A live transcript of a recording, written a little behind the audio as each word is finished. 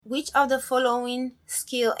Which of the following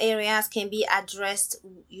skill areas can be addressed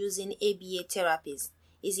using ABA therapies?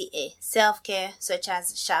 Is it A, self-care such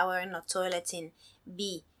as showering or toileting?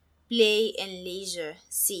 B, play and leisure?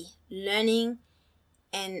 C, learning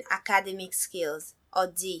and academic skills? Or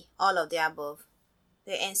D, all of the above?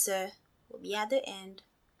 The answer will be at the end.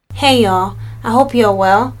 Hey y'all, I hope you're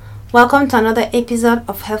well. Welcome to another episode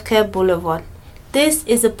of Healthcare Boulevard. This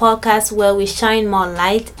is a podcast where we shine more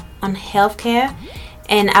light on healthcare,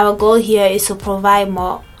 and our goal here is to provide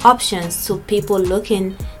more options to people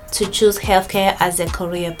looking to choose healthcare as a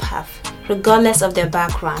career path, regardless of their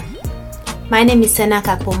background. My name is Sena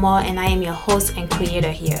Kakpomo, and I am your host and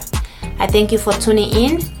creator here. I thank you for tuning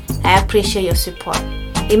in. I appreciate your support.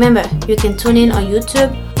 Remember, you can tune in on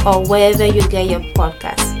YouTube or wherever you get your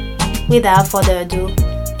podcasts. Without further ado,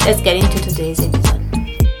 let's get into today's episode.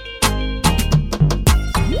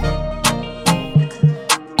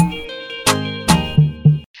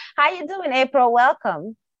 How you doing, April?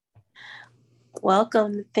 Welcome.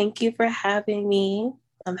 Welcome. Thank you for having me.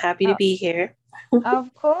 I'm happy to be here.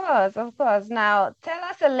 Of course. Now, tell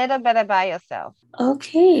us a little bit about yourself.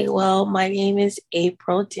 Okay. Well, my name is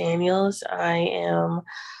April Daniels. I am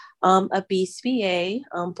a BCBA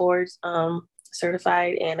board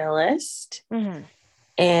certified analyst. Mm-hmm.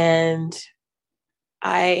 And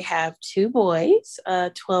I have two boys,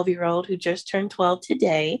 a 12-year-old who just turned 12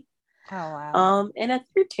 today. Oh, wow. And a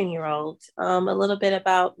 13-year-old. A little bit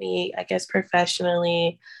about me, I guess,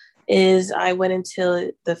 professionally, is I went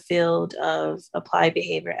into the field of applied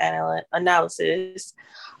behavior analysis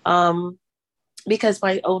because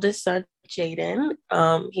my oldest son, Jaden,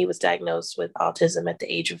 he was diagnosed with autism at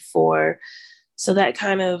the age of 4. So that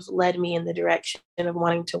kind of led me in the direction of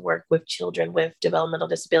wanting to work with children with developmental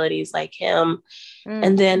disabilities like him. Mm-hmm.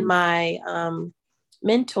 And then my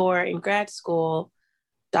mentor in grad school,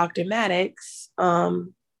 Dr. Maddox,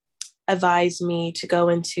 advised me to go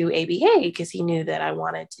into ABA because he knew that I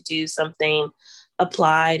wanted to do something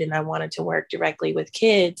applied and I wanted to work directly with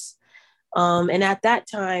kids. And at that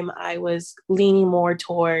time, I was leaning more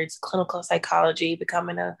towards clinical psychology,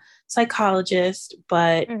 becoming a psychologist,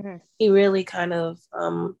 but mm-hmm. he really kind of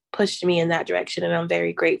pushed me in that direction. And I'm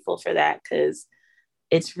very grateful for that because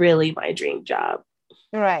it's really my dream job.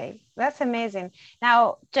 Right. That's amazing.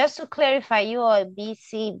 Now, just to clarify, you are a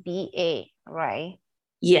BCBA, right?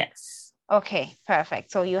 Yes. Okay,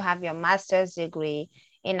 perfect. So you have your master's degree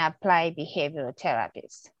in applied behavioral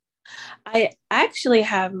therapies. I actually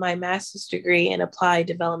have my master's degree in applied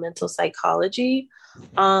developmental psychology.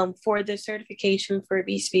 For the certification for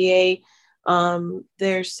BCBA,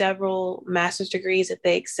 there's several master's degrees that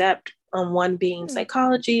they accept, one being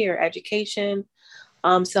psychology or education.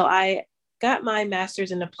 So I got my master's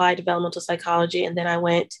in applied developmental psychology, and then I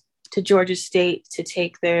went to Georgia State to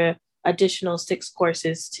take their additional 6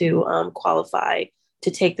 courses to qualify to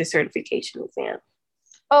take the certification exam.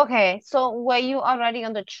 Okay, so were you already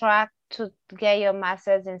on the track to get your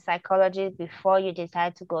master's in psychology before you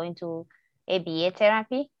decided to go into ABA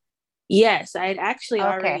therapy? Yes, I had actually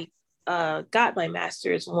already got my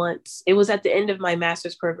master's once. It was at the end of my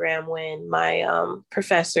master's program when my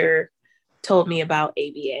professor told me about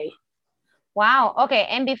ABA. Wow. Okay.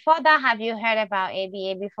 And before that, have you heard about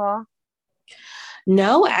ABA before?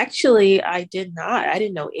 No, actually, I did not. I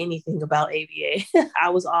didn't know anything about ABA. I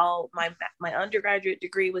was my undergraduate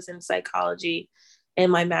degree was in psychology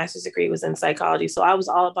and my master's degree was in psychology. So I was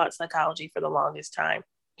all about psychology for the longest time.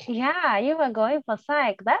 Yeah, you were going for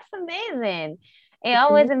psych. That's amazing. It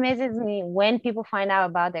always amazes me when people find out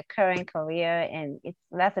about their current career, and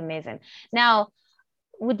that's amazing. Now,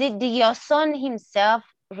 did your son himself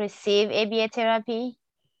receive ABA therapy?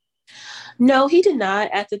 No, he did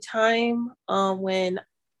not. At the time when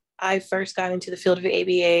I first got into the field of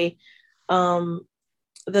ABA,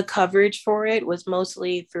 the coverage for it was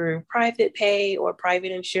mostly through private pay or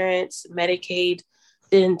private insurance. Medicaid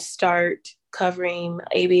didn't start covering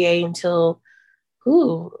ABA until,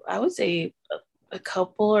 I would say a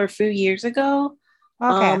couple or a few years ago.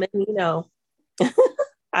 Okay. And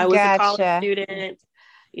I was a college student.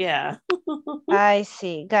 Yeah. I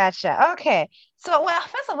see. Gotcha. Okay. So, well,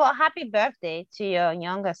 first of all, happy birthday to your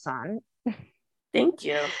younger son. Thank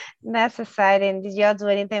you. That's exciting. Did y'all do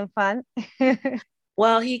anything fun?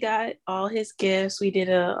 Well, he got all his gifts. We did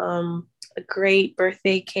a great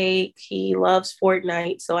birthday cake. He loves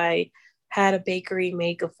Fortnite, so I had a bakery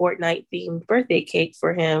make a Fortnite themed birthday cake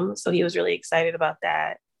for him. So he was really excited about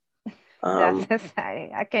that. That's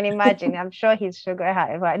exciting. I can imagine. I'm sure he's sugar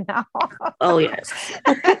high right now. Oh, yes.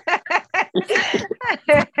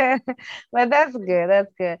 But that's good.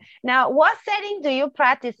 That's good. Now, what setting do you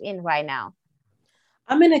practice in right now?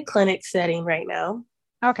 I'm in a clinic setting right now.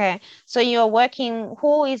 Okay. So you're working,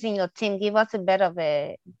 who is in your team? Give us a bit of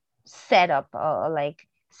a setup or like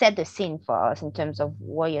set the scene for us in terms of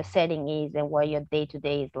what your setting is and what your day to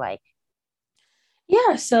day is like.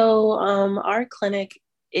 Yeah, so our clinic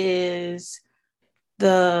is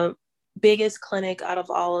the biggest clinic out of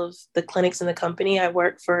all of the clinics in the company. I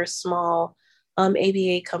work for a small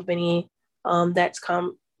ABA company that's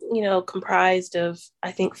comprised of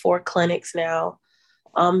I think 4 clinics now.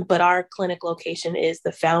 But our clinic location is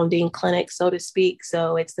the founding clinic, so to speak.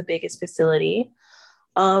 So it's the biggest facility.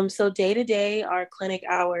 So day to day, our clinic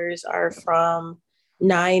hours are from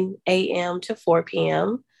 9 a.m. to 4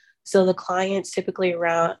 p.m. So the clients typically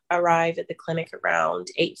arrive at the clinic around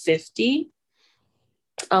 8:50,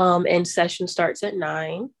 and session starts at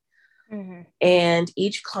 9. Mm-hmm. And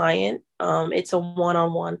each client, it's a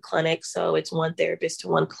one-on-one clinic, so it's one therapist to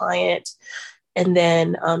one client. And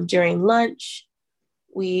then during lunch,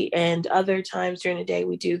 we and other times during the day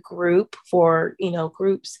we do group for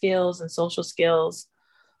group skills and social skills,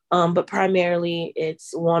 but primarily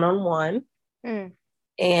it's one-on-one. Mm.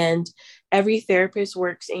 And every therapist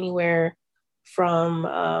works anywhere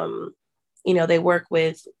from they work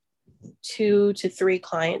with 2 to 3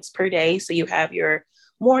 clients per day. So you have your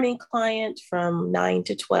morning client from 9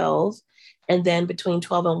 to 12. And then between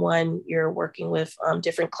 12 and 1, you're working with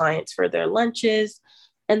different clients for their lunches.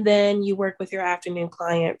 And then you work with your afternoon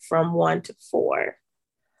client from 1 to 4.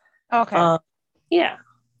 Okay. Um, yeah.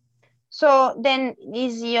 So then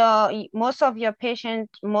is your most of your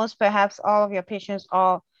patients, most perhaps all of your patients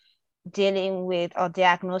are dealing with or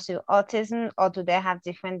diagnosed with autism, or do they have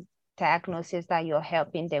different diagnoses that you're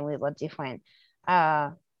helping them with, or different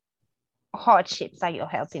uh hardships that you're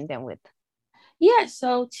helping them with? Yeah.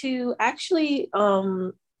 So to actually,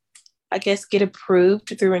 I guess, get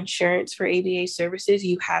approved through insurance for ABA services,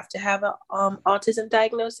 you have to have a autism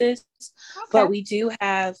diagnosis. Okay. But we do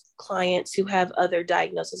have clients who have other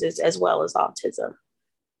diagnoses as well as autism.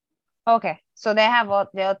 Okay. So they have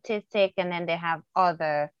the autistic and then they have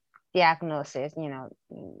other diagnoses,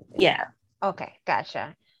 Yeah. Okay,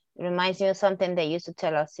 gotcha. It reminds me of something they used to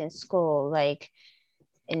tell us in school, like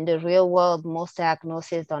in the real world, most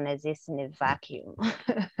diagnoses don't exist in a vacuum.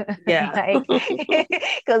 Yeah. Like,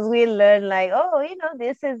 because we learn, like, oh,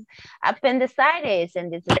 this is appendicitis,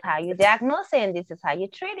 and this is how you diagnose it, and this is how you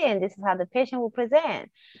treat it, and this is how the patient will present.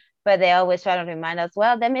 But they always try to remind us,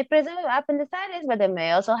 well, they may present with appendicitis, but they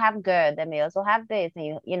may also have GERD, they may also have this,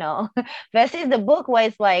 and versus the book where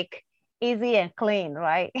it's like easy and clean,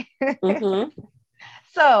 right? Mm-hmm.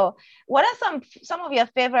 So, what are some of your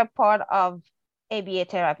favorite part of ABA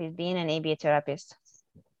therapy, being an ABA therapist?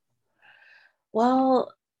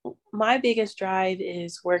 Well, my biggest drive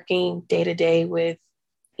is working day to day with,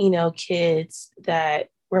 kids that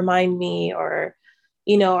remind me or,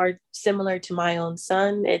 are similar to my own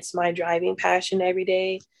son. It's my driving passion every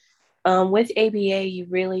day. With ABA, you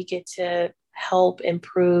really get to help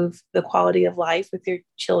improve the quality of life with your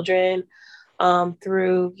children,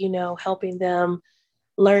 through, helping them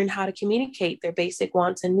learn how to communicate their basic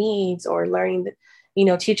wants and needs, or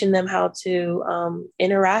teaching them how to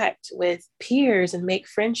interact with peers and make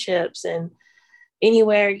friendships, and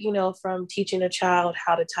anywhere, from teaching a child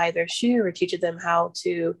how to tie their shoe, or teaching them how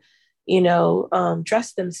to,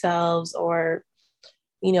 dress themselves, or,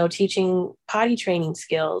 teaching potty training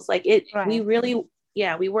skills. Like we Right. really,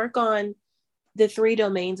 yeah, we work on the 3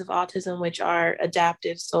 domains of autism, which are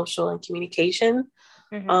adaptive, social, and communication.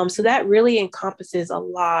 Mm-hmm. So that really encompasses a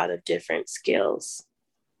lot of different skills.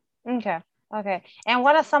 Okay. Okay. And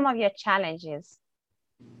what are some of your challenges?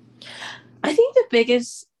 I think the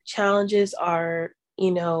biggest challenges are,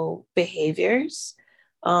 behaviors.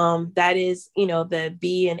 That is, the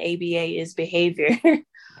B in ABA is behavior.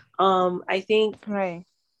 I think, Right.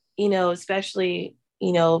 especially,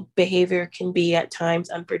 behavior can be at times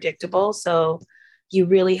unpredictable. So you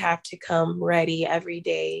really have to come ready every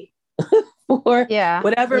day for Yeah.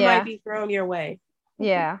 whatever might Yeah. be thrown your way.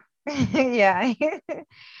 Yeah. Yeah.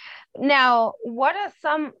 Now, what are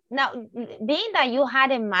some now being that you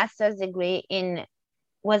had a master's degree in,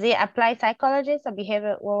 was it applied psychologist or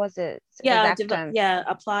behavior? What was the exact term? Yeah,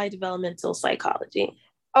 apply developmental psychology.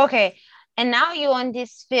 Okay. And now you're on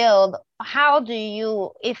this field. How do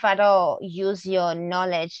you, if at all, use your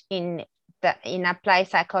knowledge in applied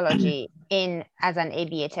psychology in as an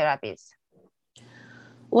ABA therapist?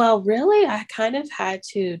 Well, really, I kind of had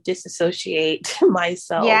to disassociate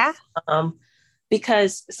myself, Yeah. um,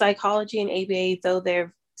 because psychology and ABA, though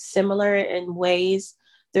they're similar in ways,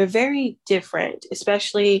 they're very different,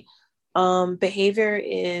 especially behavior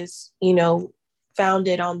is,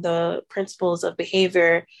 founded on the principles of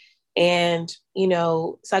behavior And,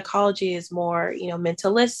 psychology is more,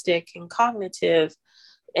 mentalistic and cognitive.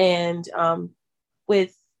 And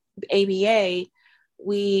with ABA,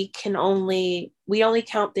 we only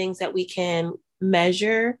count things that we can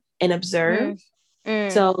measure and observe.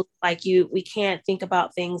 So we can't think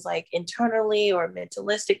about things like internally or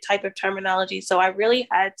mentalistic type of terminology. So I really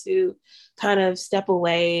had to kind of step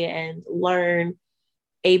away and learn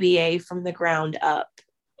ABA from the ground up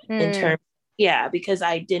in terms, because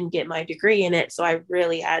I didn't get my degree in it. So I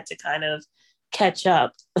really had to kind of catch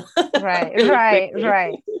up. Right.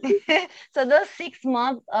 So those 6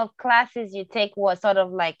 months of classes you take was sort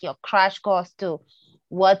of like your crash course to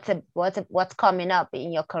what's coming up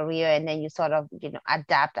in your career, and then you sort of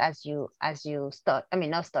adapt as you start. I mean,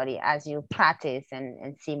 not study, as you practice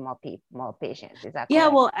and see more patients. Is that correct? Yeah,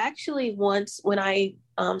 well, actually, when I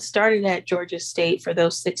started at Georgia State for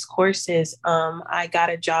those 6 courses, I got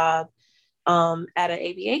a job at an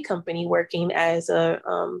ABA company working as a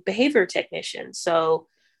behavior technician. So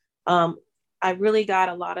I really got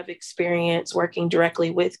a lot of experience working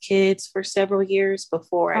directly with kids for several years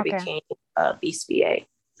before I became a BCBA.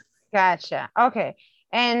 Gotcha. Okay.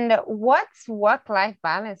 And what's work-life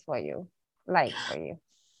balance for you?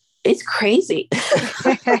 It's crazy.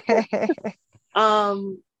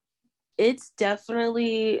 It's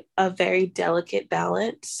definitely a very delicate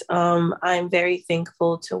balance. I'm very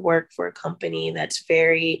thankful to work for a company that's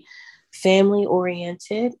very family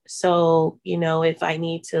oriented. So, if I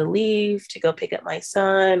need to leave to go pick up my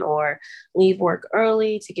son or leave work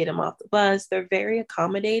early to get him off the bus, they're very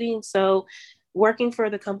accommodating. So working for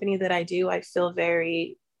the company that I do, I feel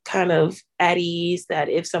very kind of at ease that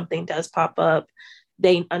if something does pop up,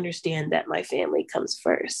 they understand that my family comes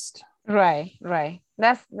first. Right.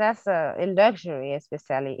 That's a luxury,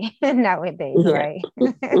 especially nowadays, right?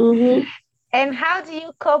 Mm-hmm. And how do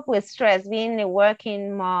you cope with stress, being a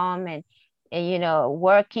working mom and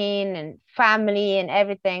working and family and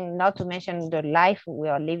everything, not to mention the life we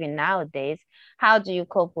are living nowadays? How do you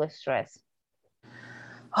cope with stress?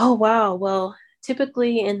 Oh, wow. Well,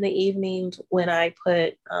 typically in the evenings when I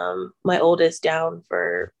put my oldest down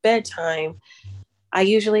for bedtime, I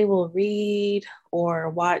usually will read or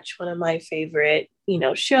watch one of my favorite,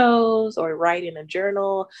 shows, or write in a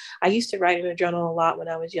journal. I used to write in a journal a lot when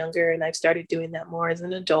I was younger, and I've started doing that more as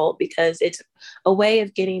an adult because it's a way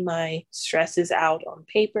of getting my stresses out on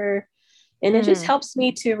paper, and it just helps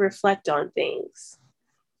me to reflect on things.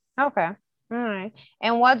 Okay. All right.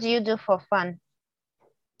 And what do you do for fun?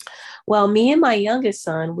 Well, me and my youngest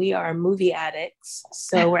son, we are movie addicts.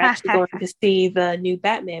 So we're actually going to see the new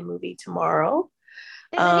Batman movie tomorrow.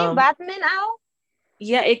 Is the new Batman out?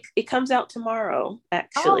 Yeah, it comes out tomorrow,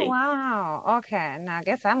 actually. Oh, wow. Okay. Now I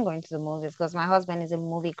guess I'm going to the movies because my husband is a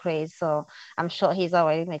movie craze, so I'm sure he's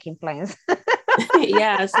already making plans.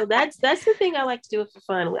 Yeah, so that's the thing I like to do for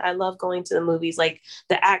fun. I love going to the movies, like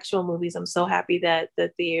the actual movies. I'm so happy that the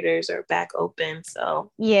theaters are back open.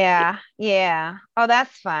 So yeah. Oh,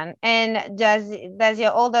 that's fun. And does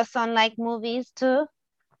your older son like movies too?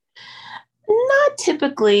 Not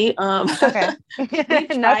typically. Okay. We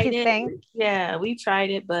tried it. Yeah, we tried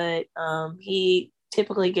it, but he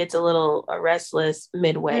typically gets a little restless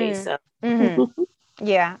midway. So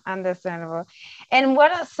yeah, understandable. And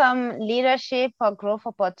what are some leadership or growth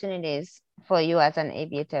opportunities for you as an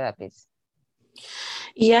ABA therapist?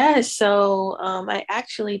 Yeah, so I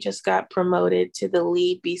actually just got promoted to the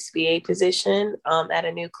lead BCBA position at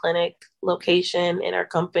a new clinic location in our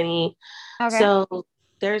company. Okay. So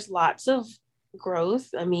there's lots of growth.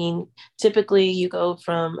 I mean, typically you go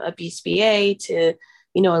from a BCBA to,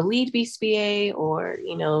 a lead BCBA, or,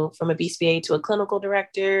 from a BCBA to a clinical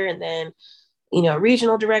director, and then, a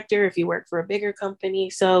regional director if you work for a bigger company.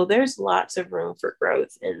 So there's lots of room for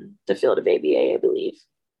growth in the field of ABA, I believe.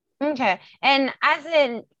 Okay. And as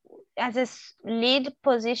a lead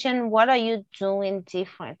position, what are you doing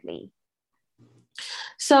differently?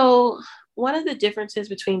 So one of the differences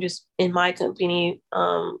between just in my company,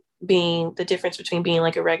 being the difference between being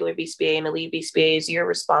like a regular BCBA and a lead BCBA is you're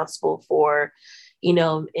responsible for,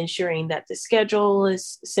 ensuring that the schedule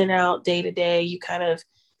is sent out day to day. You kind of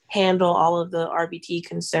handle all of the RBT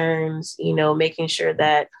concerns, making sure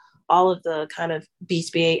that all of the kind of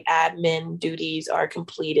BCBA admin duties are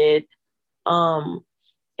completed. And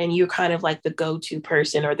you're kind of like the go-to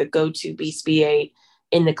person or the go-to BCBA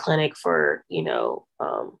in the clinic for,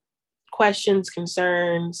 questions,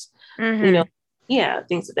 concerns,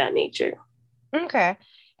 things of that nature. Okay.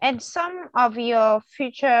 And some of your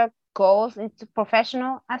future goals into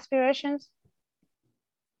professional aspirations?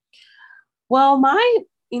 Well, my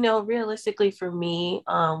realistically for me,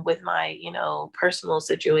 with my, personal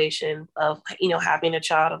situation of, having a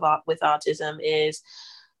child with autism is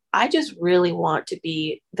I just really want to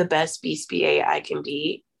be the best BSBA I can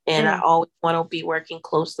be. And I always want to be working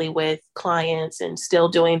closely with clients and still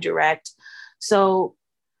doing direct. So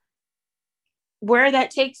where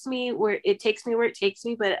it takes me, where it takes me,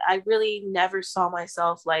 but I really never saw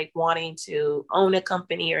myself like wanting to own a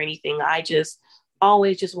company or anything. I just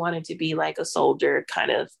always just wanted to be like a soldier kind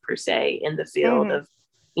of per se in the field of,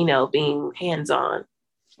 being hands-on.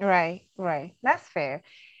 Right. That's fair.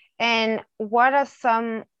 And what are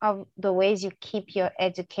some of the ways you keep your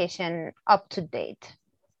education up to date?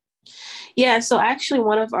 Yeah, so actually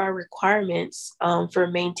one of our requirements for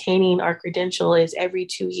maintaining our credential is every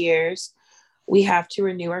 2 years, we have to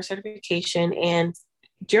renew our certification. And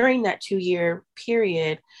during that 2-year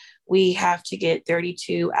period, we have to get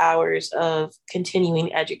 32 hours of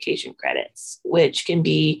continuing education credits, which can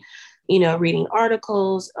be, reading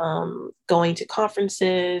articles, going to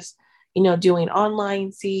conferences, doing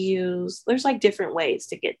online CUs. There's like different ways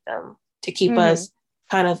to get them to keep us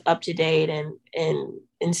kind of up to date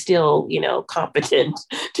and still, competent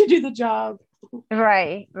to do the job.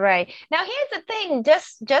 Right. Now, here's the thing,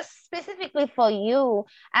 just specifically for you,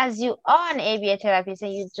 as you are an ABA therapist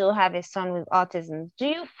and you do have a son with autism, do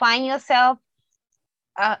you find yourself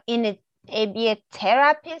in an ABA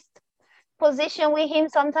therapist position with him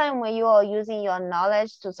sometime where you are using your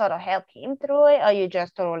knowledge to sort of help him through it, or you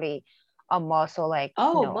just totally are more so like,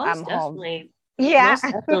 most I'm definitely. home? Yeah.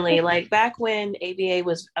 Most definitely. Like back when ABA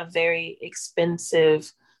was a very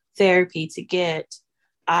expensive therapy to get,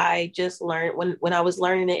 I just learned when I was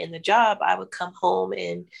learning it in the job, I would come home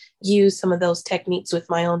and use some of those techniques with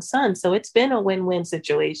my own son. So it's been a win-win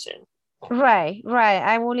situation. Right.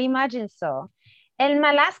 I will imagine so. And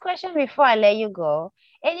my last question before I let you go,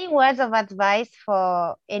 any words of advice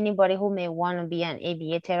for anybody who may want to be an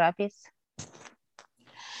ABA therapist?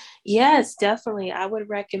 Yes, definitely. I would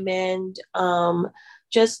recommend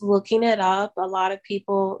just looking it up. A lot of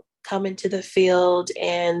people come into the field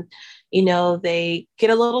and, they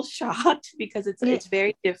get a little shocked because it's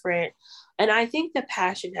very different. And I think the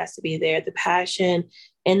passion has to be there, the passion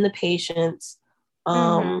and the patience.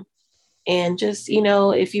 And just,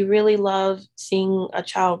 if you really love seeing a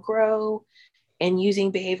child grow and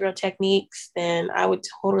using behavioral techniques, then I would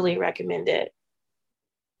totally recommend it.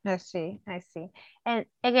 I see. And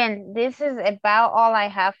again, this is about all I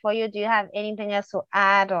have for you. Do you have anything else to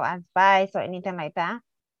add or advice or anything like that?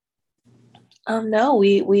 No,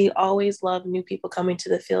 we always love new people coming to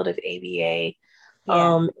the field of ABA.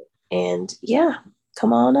 Yeah. And yeah,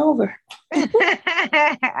 come on over.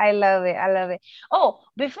 I love it. Oh,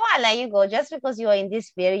 before I let you go, just because you are in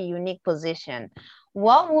this very unique position,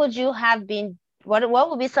 what would you have been, what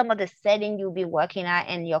would be some of the setting you'll be working at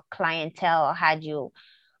and your clientele had you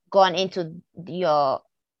gone into your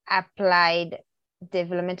applied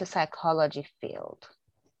developmental psychology field?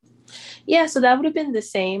 Yeah, so that would have been the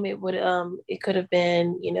same. It could have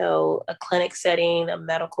been, a clinic setting, a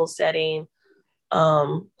medical setting,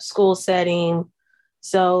 school setting.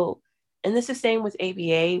 So, and this is same with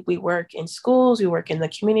ABA. We work in schools, we work in the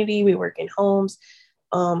community, we work in homes,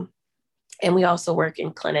 and we also work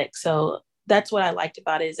in clinics. So that's what I liked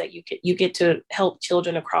about it, is that you get to help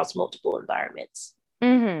children across multiple environments.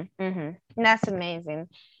 That's amazing.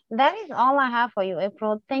 That is all I have for you,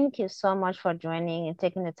 April. Thank you so much for joining and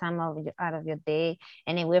taking the time out of your day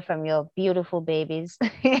and away from your beautiful babies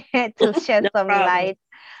to shed some light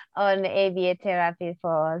on ABA therapy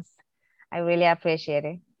for us. I really appreciate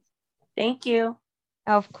it. Thank you.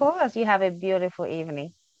 Of course. You have a beautiful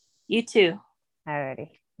evening. You too. Alrighty.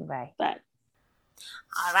 Bye. Bye.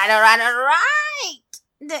 All right.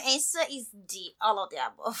 The answer is D, all of the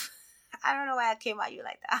above. I don't know why I came at you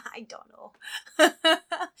like that. I don't know.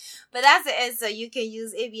 But that's the answer. You can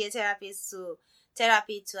use ABA therapy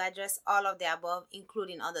to address all of the above,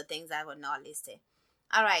 including other things that were not listed.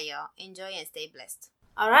 All right, y'all. Enjoy and stay blessed.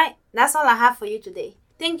 All right. That's all I have for you today.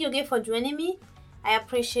 Thank you again for joining me. I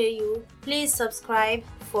appreciate you. Please subscribe,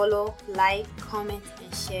 follow, like, comment,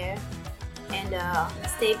 and share. And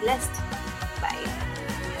stay blessed. Bye.